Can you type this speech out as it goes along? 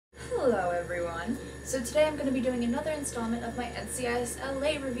Hello everyone! So today I'm going to be doing another installment of my NCIS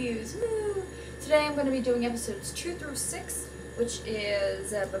LA reviews. Woo! Today I'm going to be doing episodes 2 through 6, which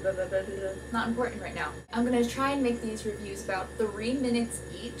is not important right now. I'm going to try and make these reviews about 3 minutes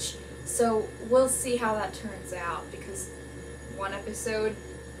each, so we'll see how that turns out, because one episode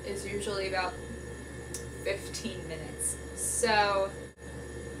is usually about 15 minutes. So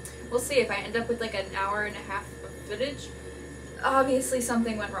we'll see if I end up with like an hour and a half of footage. Obviously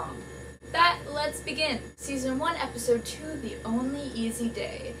something went wrong. Let's begin. Season 1, Episode 2, The Only Easy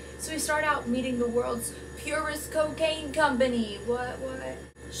Day. So we start out meeting the world's purest cocaine company. What?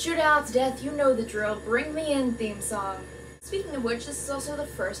 Shootouts, death, you know the drill. Bring me in theme song. Speaking of which, this is also the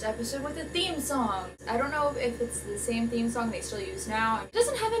first episode with a theme song. I don't know if it's the same theme song they still use now. It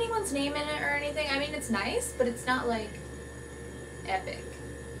doesn't have anyone's name in it or anything. I mean, it's nice, but it's not like epic.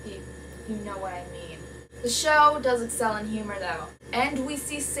 You know what I mean. The show does excel in humor though. And we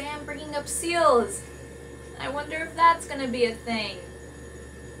see Sam bringing up seals. I wonder if that's gonna be a thing.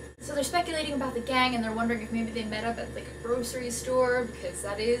 So they're speculating about the gang and they're wondering if maybe they met up at like a grocery store, because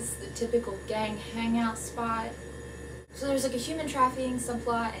that is the typical gang hangout spot. So there's like a human trafficking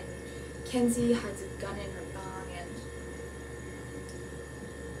subplot, and Kenzie hides a gun in her thong,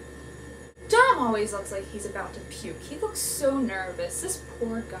 and Dom always looks like he's about to puke. He looks so nervous. This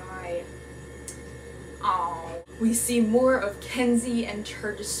poor guy. Oh, we see more of Kenzie and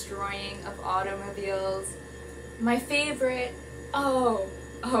her destroying of automobiles. My favorite. Oh,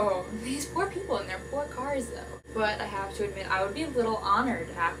 these poor people in their poor cars though. But I have to admit, I would be a little honored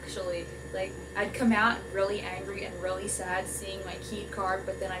actually. Like, I'd come out really angry and really sad seeing my keyed car,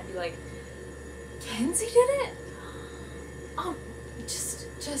 but then I'd be like, Kenzie did it? Oh,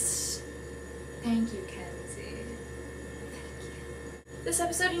 just thank you, Kenzie. This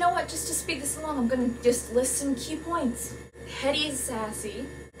episode, you know what, just to speed this along, I'm gonna just list some key points. Hetty is sassy.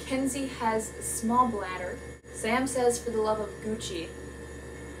 Kenzie has a small bladder. Sam says for the love of Gucci.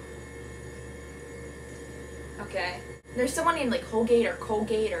 Okay. There's someone named like Colgate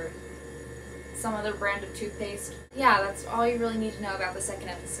or some other brand of toothpaste. Yeah, that's all you really need to know about the second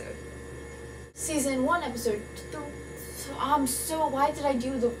episode. Season 1, Episode 3. Why did I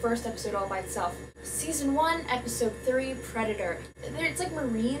do the first episode all by itself? Season 1, Episode 3, Predator. It's like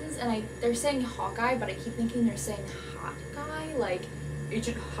Marines, and they're saying Hawkeye, but I keep thinking they're saying Hot Guy, like,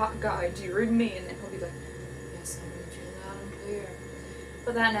 Agent Hot Guy, do you read me? And then he'll be like, yes, I read you loud and clear.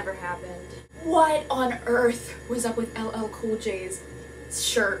 But that never happened. What on earth was up with LL Cool J's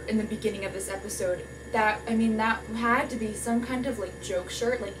shirt in the beginning of this episode? That had to be some kind of, like, joke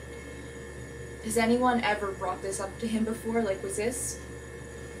shirt, like, has anyone ever brought this up to him before? Like, was this?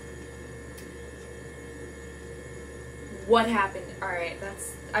 What happened? Alright,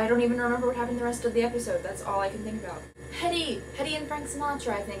 I don't even remember what happened the rest of the episode. That's all I can think about. Hetty and Frank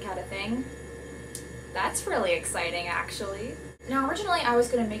Sinatra, I think, had a thing. That's really exciting, actually. Now, originally I was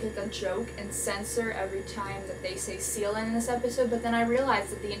gonna make like a joke and censor every time that they say seal in this episode, but then I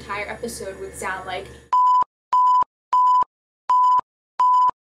realized that the entire episode would sound like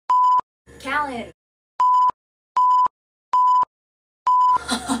Callan.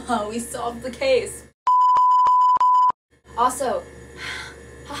 We solved the case. Also,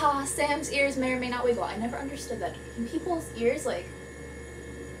 haha, Sam's ears may or may not wiggle. I never understood that. Can people's ears, like,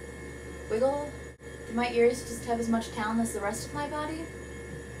 wiggle? Do my ears just have as much talent as the rest of my body?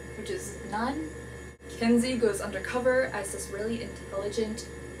 Which is none. Kenzie goes undercover as this really intelligent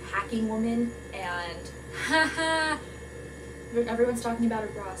hacking woman, and haha, everyone's talking about her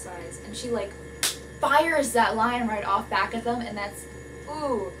bra size, and she like fires that line right off back at them, and that's,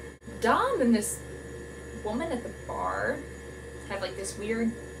 ooh. Dom and this woman at the bar have like this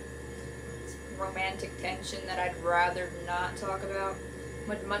weird romantic tension that I'd rather not talk about.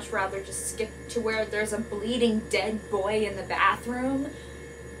 Would much rather just skip to where there's a bleeding dead boy in the bathroom.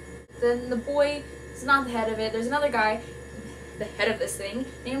 Then the boy is not the head of it. There's another guy, the head of this thing,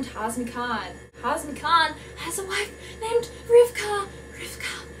 named Hazmi Khan. Hazmi Khan has a wife named Rivka.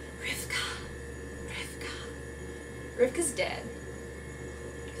 Rivka's dead.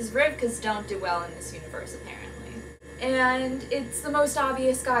 Because Rivkas don't do well in this universe, apparently. And it's the most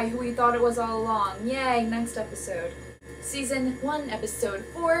obvious guy who we thought it was all along. Yay, next episode. Season 1, Episode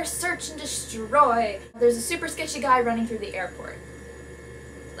 4, Search and Destroy. There's a super sketchy guy running through the airport.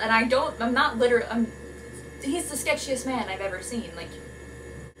 And he's the sketchiest man I've ever seen, like.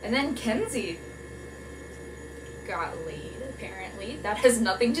 And then Kenzie got laid, apparently. That has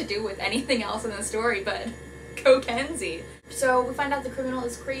nothing to do with anything else in the story, but go Kenzie. So we find out the criminal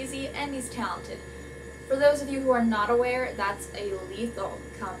is crazy and he's talented. For those of you who are not aware, that's a lethal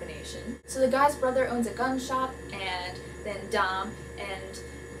combination. So the guy's brother owns a gun shop, and then Dom and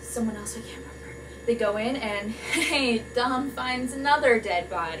someone else, I can't remember. They go in and, hey, Dom finds another dead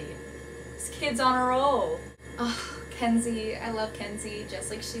body. This kid's on a roll. Oh, Kenzie, I love Kenzie,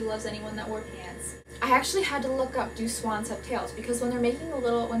 just like she loves anyone that wore pants. I actually had to look up, do swans have tails? Because when they're making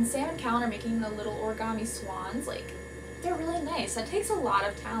when Sam and Callan are making the little origami swans, like, they're really nice. That takes a lot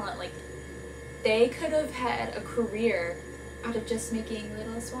of talent. Like, they could have had a career out of just making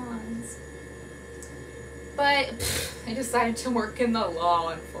little swans. But I decided to work in the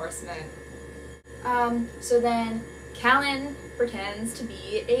law enforcement. So then Callan pretends to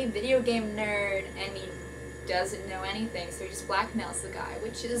be a video game nerd and he doesn't know anything, so he just blackmails the guy,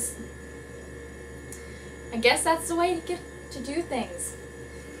 which is, I guess that's the way to get to do things.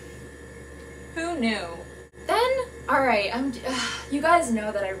 Who knew? Then, alright, you guys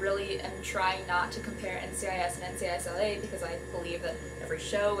know that I really am trying not to compare NCIS and NCIS LA because I believe that every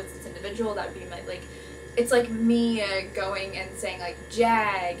show is its individual. That would be my, like, it's like me going and saying, like,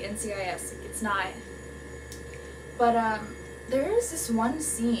 JAG, NCIS, like, it's not. But, there is this one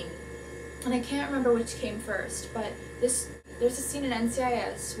scene, and I can't remember which came first, but there's a scene in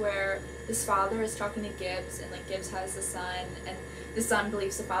NCIS where this father is talking to Gibbs, and, like, Gibbs has the son, and the son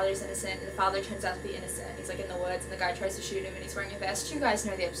believes the father's innocent, and the father turns out to be innocent. He's, like, in the woods, and the guy tries to shoot him, and he's wearing a vest. You guys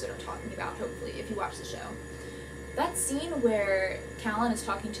know the episode I'm talking about, hopefully, if you watch the show. That scene where Callan is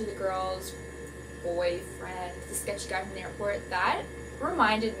talking to the girl's boyfriend, the sketchy guy from the airport, that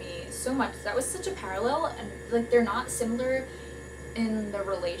reminded me so much. That was such a parallel, and, like, they're not similar in the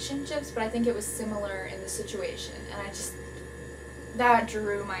relationships, but I think it was similar in the situation, and that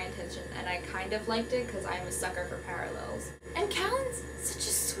drew my attention, and I kind of liked it because I'm a sucker for parallels. And Callan's such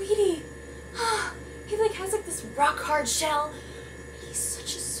a sweetie. He, like, has, like, this rock hard shell. He's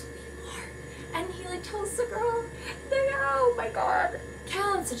such a sweetheart, and he, like, tells the girl, oh my god.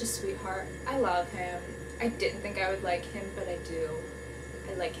 Callan's such a sweetheart. I love him. I didn't think I would like him, but I do.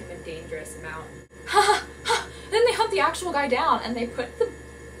 I like him a dangerous amount. Then they hunt the actual guy down, and they put the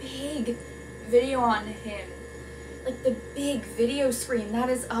big video on him. Like, the big video screen that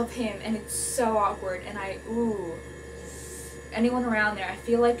is of him, and it's so awkward, and ooh. Anyone around there, I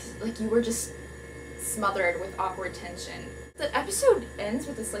feel like you were just smothered with awkward tension. The episode ends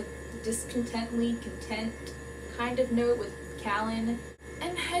with this, like, discontently content kind of note with Callan.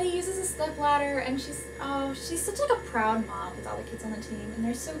 And Hetty uses a stepladder, and she's such, like, a proud mom with all the kids on the team, and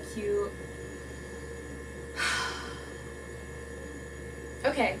they're so cute.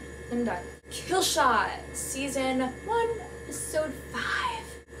 Okay, I'm done. Kill Shot, Season 1, Episode 5.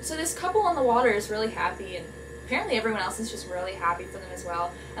 So this couple on the water is really happy, and apparently everyone else is just really happy for them as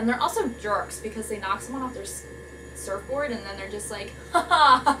well. And they're also jerks because they knock someone off their surfboard, and then they're just like, ha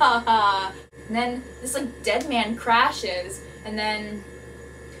ha ha ha ha. And then this, like, dead man crashes, and then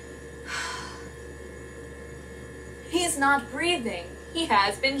he's not breathing. He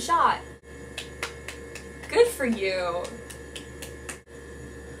has been shot. Good for you.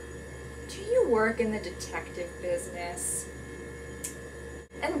 Do you work in the detective business?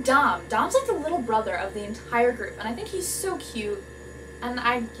 And Dom's like the little brother of the entire group, and I think he's so cute, and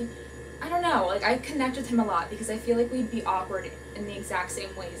I don't know, like, I connect with him a lot because I feel like we'd be awkward in the exact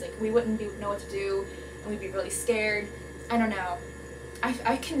same ways. Like, we wouldn't know what to do, and we'd be really scared. I don't know.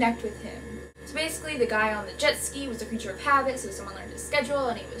 I connect with him. So basically, the guy on the jet ski was a creature of habit, so someone learned his schedule,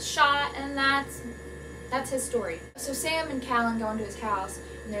 and he was shot, and that's his story. So Sam and Callan go into his house,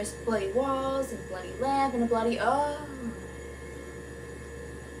 and there's bloody walls, and a bloody lamp, and a bloody,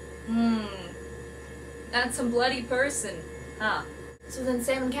 that's a bloody person, huh? So then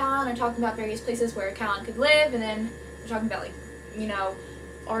Sam and Callan are talking about various places where Callan could live, and then they're talking about, like, you know,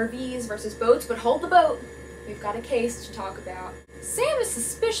 RVs versus boats, but hold the boat. We've got a case to talk about. Sam is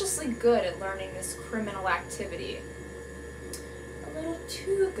suspiciously good at learning this criminal activity. A little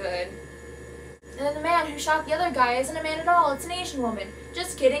too good. And then the man who shot the other guy isn't a man at all, it's an Asian woman.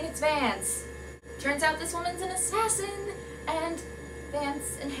 Just kidding, it's Vance. Turns out this woman's an assassin, and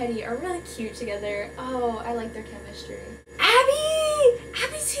Vance and Hetty are really cute together. Oh, I like their chemistry. Abby!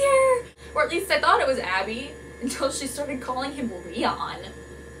 Abby's here! Or at least I thought it was Abby, until she started calling him Leon.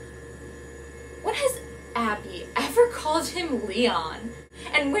 When has Abby ever called him Leon?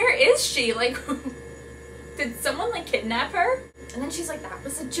 And where is she? Like, did someone, like, kidnap her? And then she's like, that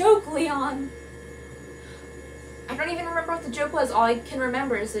was a joke, Leon. I don't even remember what the joke was. All I can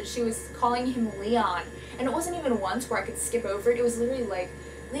remember is that she was calling him Leon. And it wasn't even once where I could skip over it. It was literally like,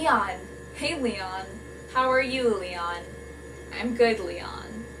 Leon. Hey, Leon. How are you, Leon? I'm good,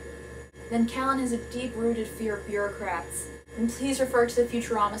 Leon. Then Callan has a deep-rooted fear of bureaucrats. And please refer to the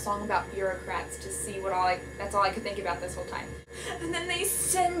Futurama song about bureaucrats to see that's all I could think about this whole time. And then they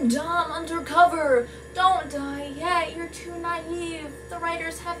send Dom undercover. Don't die yet, you're too naive. The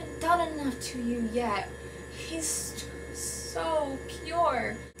writers haven't done enough to you yet. He's so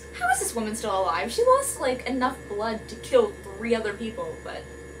pure. How is this woman still alive? She lost like enough blood to kill 3 other people, but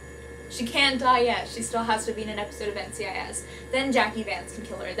she can't die yet. She still has to be in an episode of NCIS. Then Jackie Vance can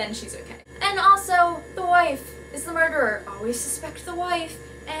kill her, then she's okay. And also, the wife is the murderer. Always suspect the wife.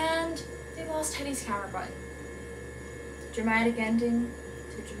 And they lost Hetty's camera button. Dramatic ending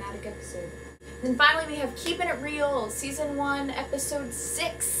to a dramatic episode. Then finally we have Keeping It Real, Season 1, Episode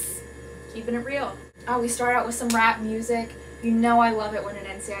 6. Keeping It Real. Oh, we start out with some rap music. You know I love it when an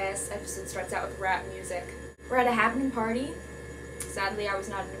NCIS episode starts out with rap music. We're at a happening party. Sadly, I was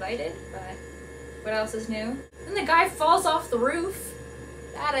not invited, but what else is new? Then the guy falls off the roof.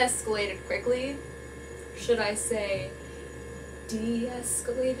 That escalated quickly. Should I say,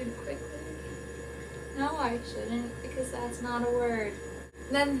 de-escalated quickly? No, I shouldn't, because that's not a word.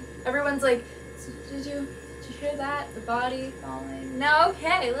 And then everyone's like, did you hear that? The body falling? No,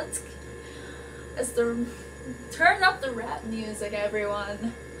 okay, let's turn up the rap music,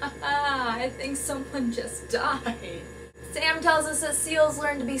 everyone. Haha, I think someone just died. Sam tells us that seals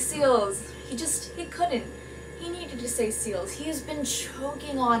learn to be seals. He couldn't. He needed to say seals. He's been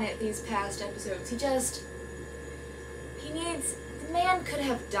choking on it these past episodes. The man could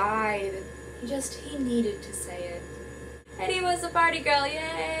have died. He needed to say it. Hetty was a party girl,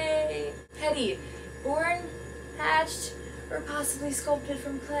 yay! Hetty, born, hatched, or possibly sculpted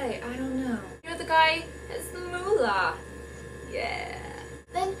from clay, I don't know. You're the guy as the moolah. Yeah.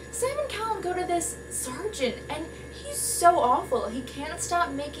 Then Sam and Callan go to this sergeant, and he's so awful. He can't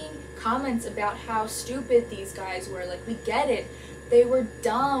stop making comments about how stupid these guys were. Like, we get it. They were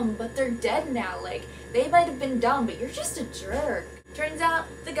dumb, but they're dead now. Like, they might have been dumb, but you're just a jerk. Turns out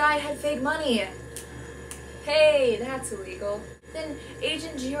the guy had fake money. Hey, that's illegal. Then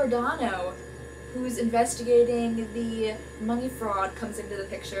Agent Giordano, who's investigating the money fraud, comes into the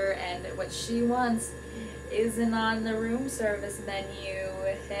picture, and what she wants isn't on the room service menu.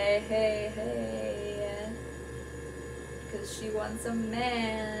 Hey, hey, hey. Because she wants a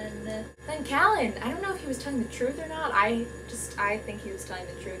man. Then Callan, I don't know if he was telling the truth or not. I think he was telling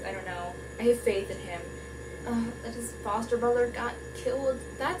the truth. I don't know. I have faith in him. That his foster brother got killed.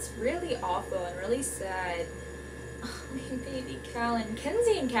 That's really awful and really sad. Oh, my baby Callan.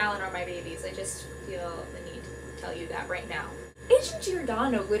 Kenzie and Callan are my babies. I just feel the need to tell you that right now. Agent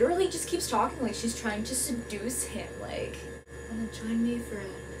Giordano literally just keeps talking like she's trying to seduce him. Like, wanna join me for a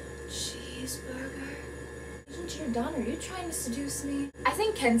cheeseburger? Agent Giordano, are you trying to seduce me? I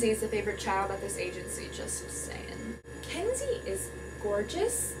think Kenzie is the favorite child at this agency, just saying. Kenzie is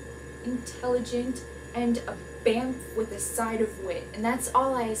gorgeous, intelligent, and a bamf with a side of wit, and that's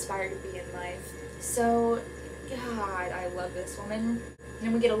all I aspire to be in life. So, God, I love this woman.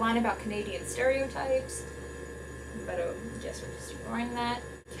 And we get a line about Canadian stereotypes, but I guess we're just ignoring that.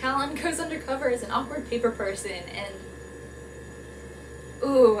 Callan goes undercover as an awkward paper person, and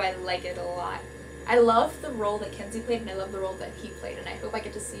ooh, I like it a lot. I love the role that Kenzie played, and I love the role that he played, and I hope I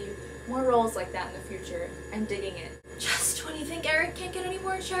get to see more roles like that in the future. I'm digging it. Just when you think Eric can't get any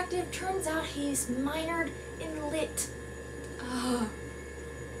more attractive, turns out he's minored in lit. Ugh.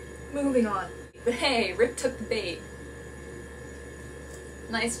 Moving on. But hey, Rick took the bait.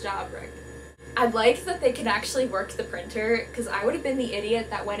 Nice job, Rick. I like that they can actually work the printer, because I would have been the idiot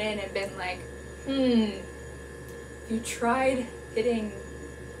that went in and been like, if you tried hitting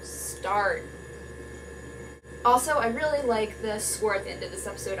start. Also, I really like the score at the end of this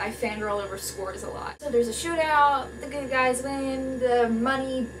episode. I fangirl over scores a lot. So there's a shootout, the good guys win, the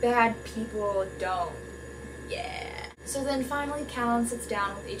money bad people don't. Yeah. So then finally Callan sits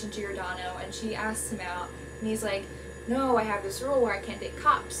down with Agent Giordano and she asks him out, and he's like, no, I have this rule where I can't date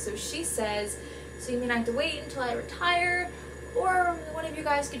cops. So she says, so you mean I have to wait until I retire? Or one of you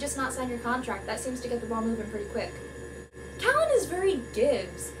guys could just not sign your contract. That seems to get the ball moving pretty quick. Callan is very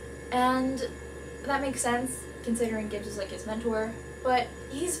Gibbs, and that makes sense considering Gibbs is like his mentor, but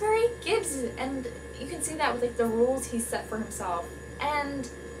he's very Gibbs, and you can see that with like the rules he set for himself, and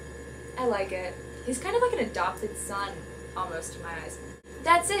I like it. He's kind of like an adopted son, almost in my eyes.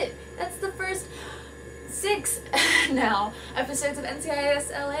 That's it. That's the first 6 now episodes of NCIS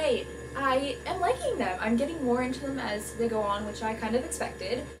LA. I am liking them. I'm getting more into them as they go on, which I kind of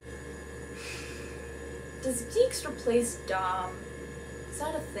expected. Does Deeks replace Dom? Is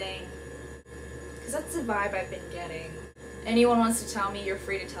that a thing? Because that's the vibe I've been getting. Anyone wants to tell me, you're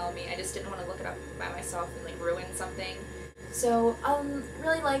free to tell me. I just didn't want to look it up by myself and like ruin something. So,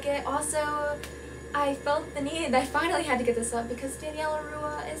 really like it. Also, I felt the need. I finally had to get this up because Daniela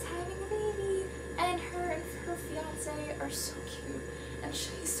Rua is having a baby, and her fiance are so cute, and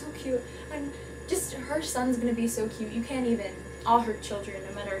she's so cute, and just her son's gonna be so cute. You can't even. All her children,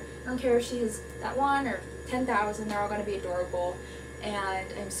 no matter, I don't care if she has that one or 10,000, they're all gonna be adorable, and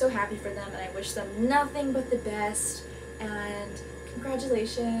I'm so happy for them, and I wish them nothing but the best. And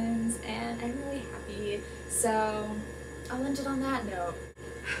congratulations, and I'm really happy. So I'll end it on that note.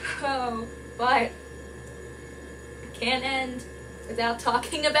 Oh, but I can't end without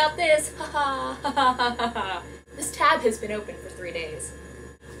talking about this. This tab has been open for 3 days.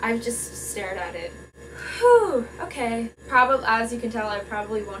 I've just stared at it. Whew, okay. Probably, as you can tell, I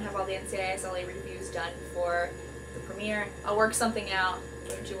probably won't have all the NCIS LA reviews done before the premiere. I'll work something out.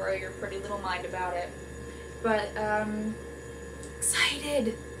 Don't you worry your pretty little mind about it. But,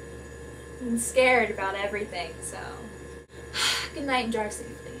 excited and scared about everything, so good night and drive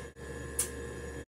safely.